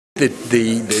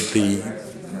the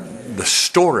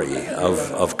story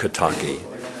of Kataki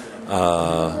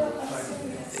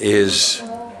is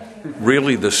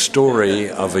really the story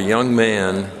of a young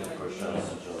man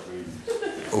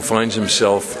who finds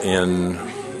himself in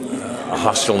a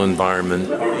hostile environment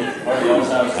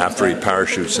after he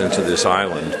parachutes into this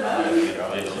island,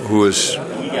 who is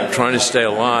trying to stay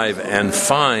alive and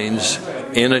finds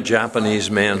in a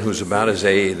Japanese man who's about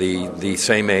the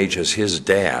same age as his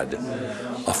dad,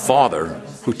 a father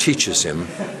who teaches him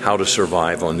how to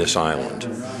survive on this island.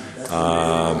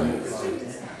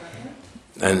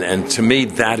 And to me,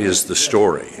 that is the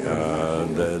story,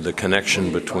 the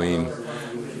connection between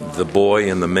the boy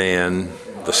and the man,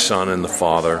 the son and the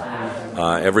father.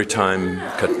 Every time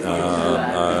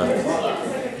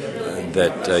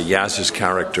that Yaz's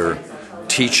character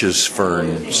teaches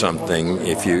Fern something,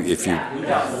 if you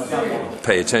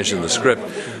pay attention to the script,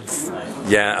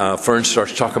 Fern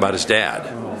starts to talk about his dad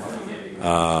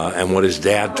and what his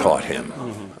dad taught him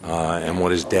and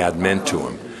what his dad meant to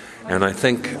him. And I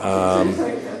think the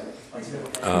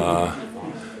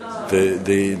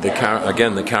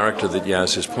character that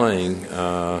Yaz is playing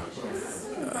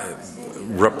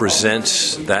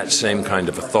represents that same kind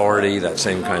of authority, that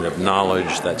same kind of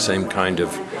knowledge, that same kind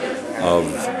of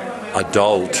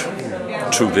adult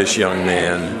to this young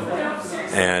man.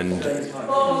 And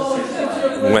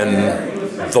when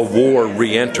the war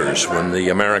re-enters, when the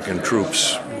American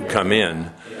troops come in,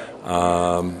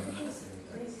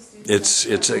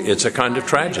 it's a kind of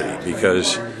tragedy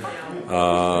because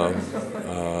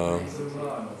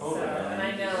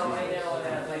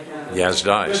Yaz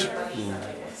dies.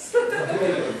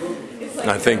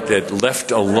 I think that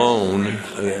left alone,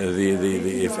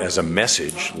 as a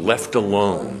message, left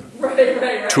alone,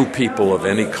 two people of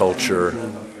any culture,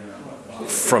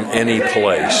 from any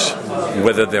place,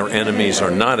 whether they're enemies or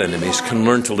not enemies, can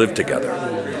learn to live together.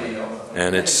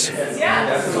 And it's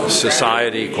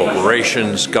society,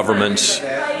 corporations, governments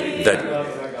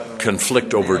that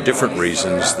conflict over different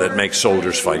reasons that make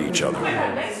soldiers fight each other.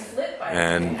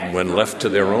 And when left to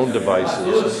their own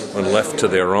devices, when left to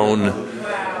their own,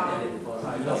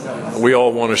 we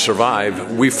all want to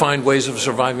survive, we find ways of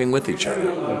surviving with each other.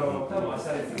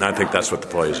 And I think that's what the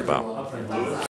play is about.